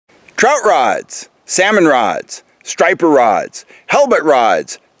trout rods, salmon rods, striper rods, halibut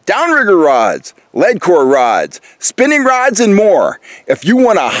rods, downrigger rods, lead core rods, spinning rods, and more. If you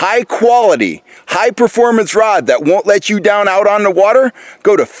want a high quality, high performance rod that won't let you down out on the water,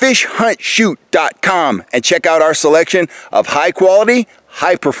 go to fishhuntshoot.com and check out our selection of high quality,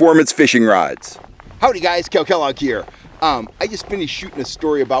 high performance fishing rods. Howdy guys, Cal Kellogg here. I just finished shooting a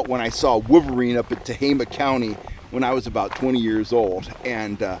story about when I saw Wolverine up at Tehama County when I was about 20 years old,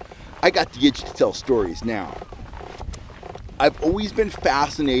 and I got the itch to tell stories now. I've always been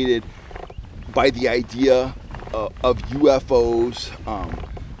fascinated by the idea of UFOs,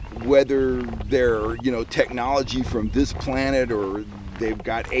 whether they're, technology from this planet or they've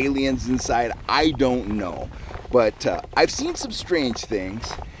got aliens inside, I don't know. But I've seen some strange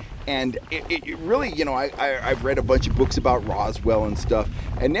things, and it really, I've read a bunch of books about Roswell and stuff.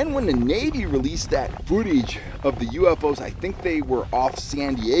 And then when the Navy released that footage of the UFOs, I think they were off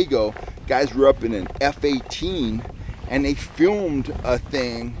San Diego, guys were up in an F-18, and they filmed a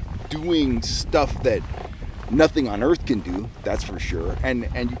thing doing stuff that nothing on Earth can do, that's for sure. And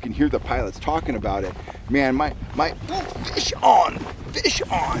you can hear the pilots talking about it. Man, fish on.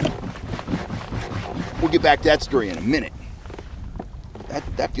 We'll get back to that story in a minute.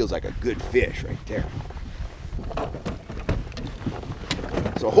 That feels like a good fish right there.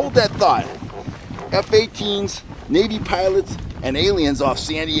 So hold that thought. F-18s, Navy pilots, and aliens off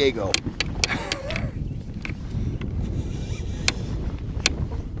San Diego.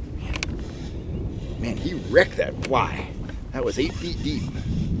 Man, he wrecked that fly. That was 8 feet deep.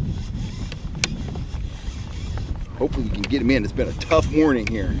 Hopefully we can get him in. It's been a tough morning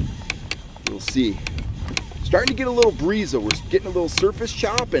here. We'll see. Starting to get a little breeze though. We're getting a little surface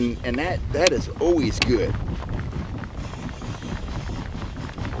chop, and that is always good.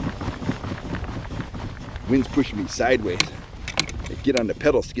 Wind's pushing me sideways. I get on the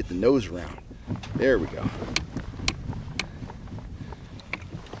pedals to get the nose around. There we go.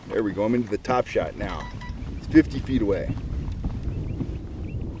 There we go, I'm into the top shot now. It's 50 feet away.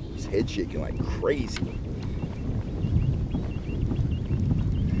 His head shaking like crazy.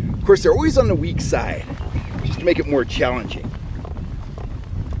 Of course, they're always on the weak side, just to make it more challenging.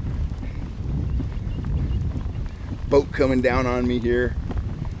 Boat coming down on me here.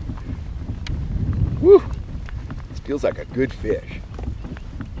 Woo! This feels like a good fish.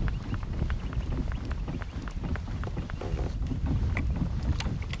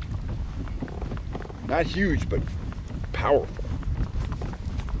 Not huge, but powerful.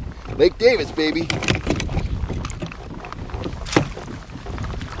 Lake Davis, baby.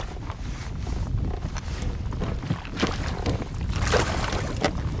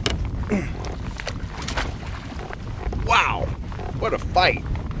 Wow, what a fight.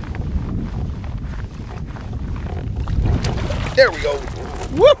 There we go.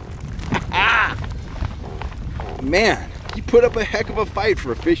 Whoop! Man, he put up a heck of a fight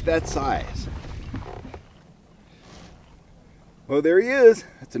for a fish that size. Well, there he is.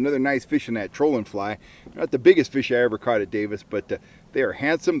 That's another nice fish in that trolling fly. Not the biggest fish I ever caught at Davis, but they are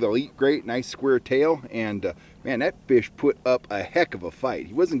handsome. They'll eat great. Nice square tail. And man, that fish put up a heck of a fight.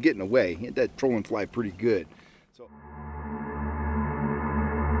 He wasn't getting away. He hit that trolling fly pretty good. So.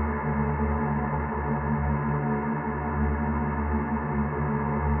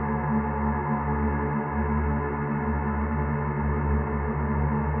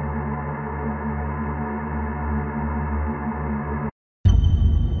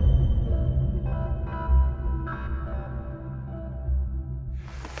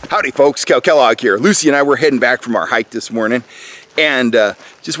 Howdy folks, Cal Kellogg here. Lucy and I were heading back from our hike this morning, and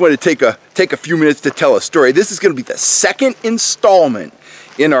just wanted to take a few minutes to tell a story. This is going to be the second installment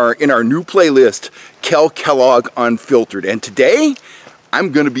in our new playlist, Cal Kellogg Unfiltered. And today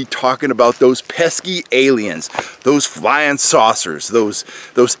I'm going to be talking about those pesky aliens, those flying saucers, those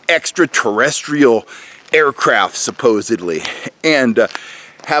extraterrestrial aircraft supposedly. And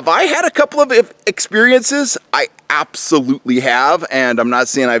have I had a couple of experiences? I absolutely have, and I'm not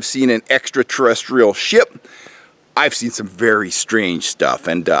saying I've seen an extraterrestrial ship. I've seen some very strange stuff,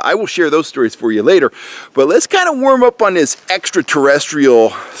 and I will share those stories for you later. But let's kind of warm up on this extraterrestrial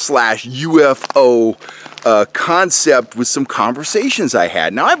slash UFO concept with some conversations I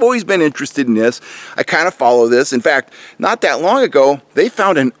had. Now, I've always been interested in this. I kind of follow this. In fact, not that long ago, they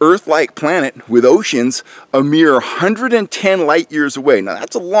found an Earth-like planet with oceans a mere 110 light years away. Now,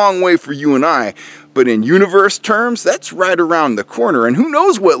 that's a long way for you and I, but in universe terms, that's right around the corner. And who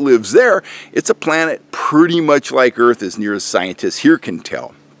knows what lives there? It's a planet pretty much like Earth, as near as scientists here can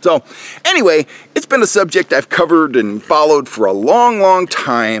tell. So, anyway, it's been a subject I've covered and followed for a long, long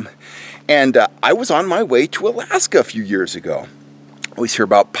time. And I was on my way to Alaska a few years ago. always hear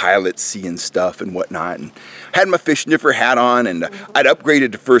about pilots seeing stuff and whatnot. And I had my fish sniffer hat on, and I'd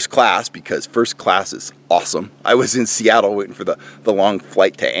upgraded to first class because first class is awesome. I was in Seattle waiting for the long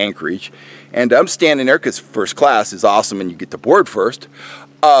flight to Anchorage, and I'm standing there because first class is awesome and you get to board first.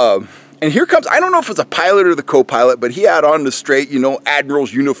 And here comes, I don't know if it's a pilot or the co-pilot, but he had on the straight, you know,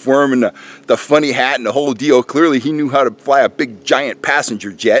 admiral's uniform and the funny hat and the whole deal. Clearly he knew how to fly a big giant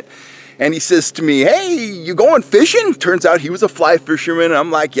passenger jet. And he says to me, "Hey, you going fishing?" Turns out he was a fly fisherman. And I'm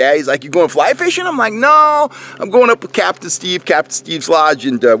like, "Yeah." He's like, "You going fly fishing?" I'm like, "No, I'm going up with Captain Steve's lodge,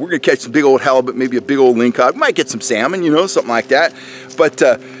 and we're going to catch some big old halibut, maybe a big old lingcod. We might get some salmon, you know, something like that." But,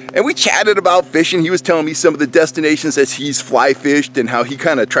 and we chatted about fishing. He was telling me some of the destinations that he's fly fished and how he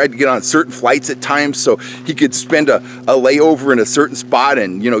kind of tried to get on certain flights at times so he could spend a layover in a certain spot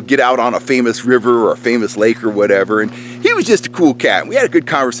and, you know, get out on a famous river or a famous lake or whatever. And he was just a cool cat. We had a good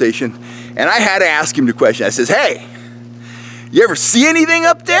conversation. And I had to ask him the question. I says, "Hey, you ever see anything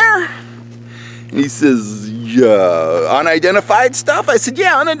up there?" And he says, "Yeah, unidentified stuff?" I said,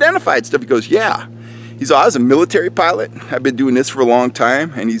 "Yeah, unidentified stuff." He goes, "Yeah." He's all, "I was a military pilot. I've been doing this for a long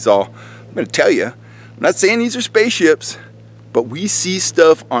time." And he's all, "I'm going to tell you, I'm not saying these are spaceships, but we see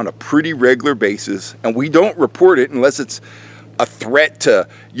stuff on a pretty regular basis, and we don't report it unless it's a threat to,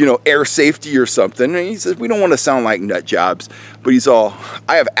 you know, air safety or something." And he says, "We don't want to sound like nut jobs," but he's all,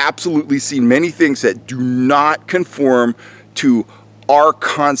 "I have absolutely seen many things that do not conform to our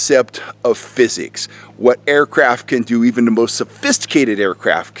concept of physics, what aircraft can do, even the most sophisticated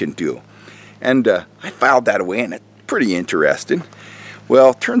aircraft can do." And I filed that away, and it's pretty interesting.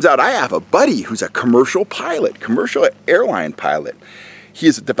 Well, turns out I have a buddy who's a commercial pilot, commercial airline pilot. He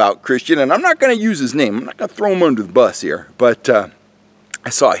is a devout Christian, and I'm not going to use his name. I'm not going to throw him under the bus here. But I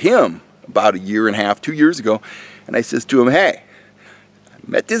saw him about 1.5 years, 2 years ago, and I says to him, "Hey, I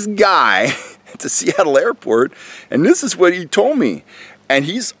met this guy at the Seattle airport, and this is what he told me." And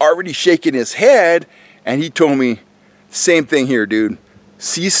he's already shaking his head, and he told me, "Same thing here, dude.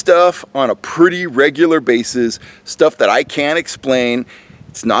 See stuff on a pretty regular basis, stuff that I can't explain.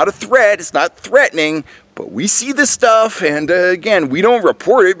 It's not a threat, it's not threatening, but we see this stuff, and again, we don't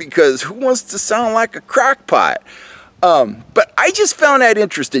report it because who wants to sound like a crackpot?" But I just found that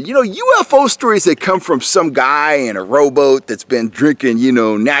interesting. You know, UFO stories that come from some guy in a rowboat that's been drinking, you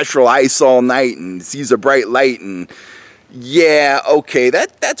know, natural ice all night and sees a bright light, and yeah, okay,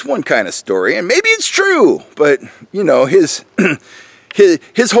 that's one kind of story, and maybe it's true, but, you know, his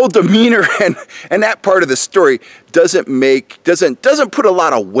whole demeanor and that part of the story doesn't put a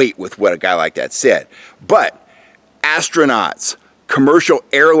lot of weight with what a guy like that said. But astronauts, commercial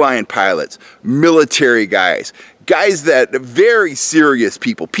airline pilots, military guys that very serious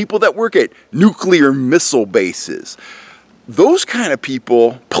people that work at nuclear missile bases, those kind of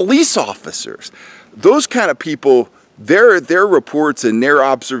people, police officers, those kind of people, their reports and their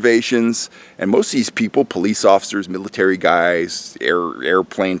observations, and most of these people, police officers, military guys,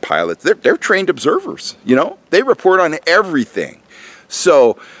 airplane pilots, they're trained observers, you know? They report on everything.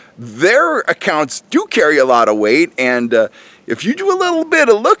 So their accounts do carry a lot of weight, and if you do a little bit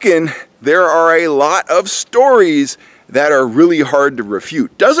of looking, there are a lot of stories that are really hard to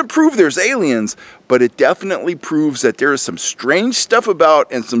refute. Doesn't prove there's aliens, but it definitely proves that there is some strange stuff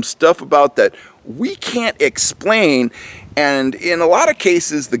about, and some stuff about that we can't explain. And in a lot of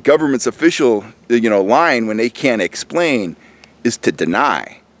cases, the government's official, you know, line when they can't explain is to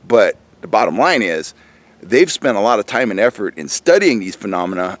deny. But the bottom line is they've spent a lot of time and effort in studying these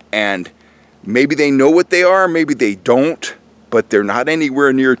phenomena, and maybe they know what they are, maybe they don't, but they're not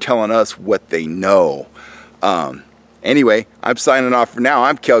anywhere near telling us what they know. Anyway, I'm signing off for now.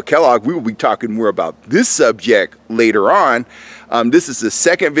 I'm Kel Kellogg. We will be talking more about this subject later on. This is the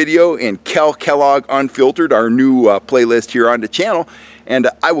second video in Kel Kellogg Unfiltered, our new playlist here on the channel. And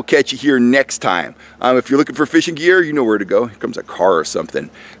I will catch you here next time. If you're looking for fishing gear, you know where to go. Here comes a car or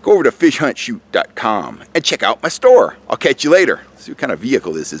something. Go over to fishhuntshoot.com and check out my store. I'll catch you later. See what kind of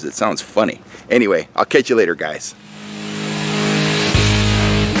vehicle this is. It sounds funny. Anyway, I'll catch you later, guys.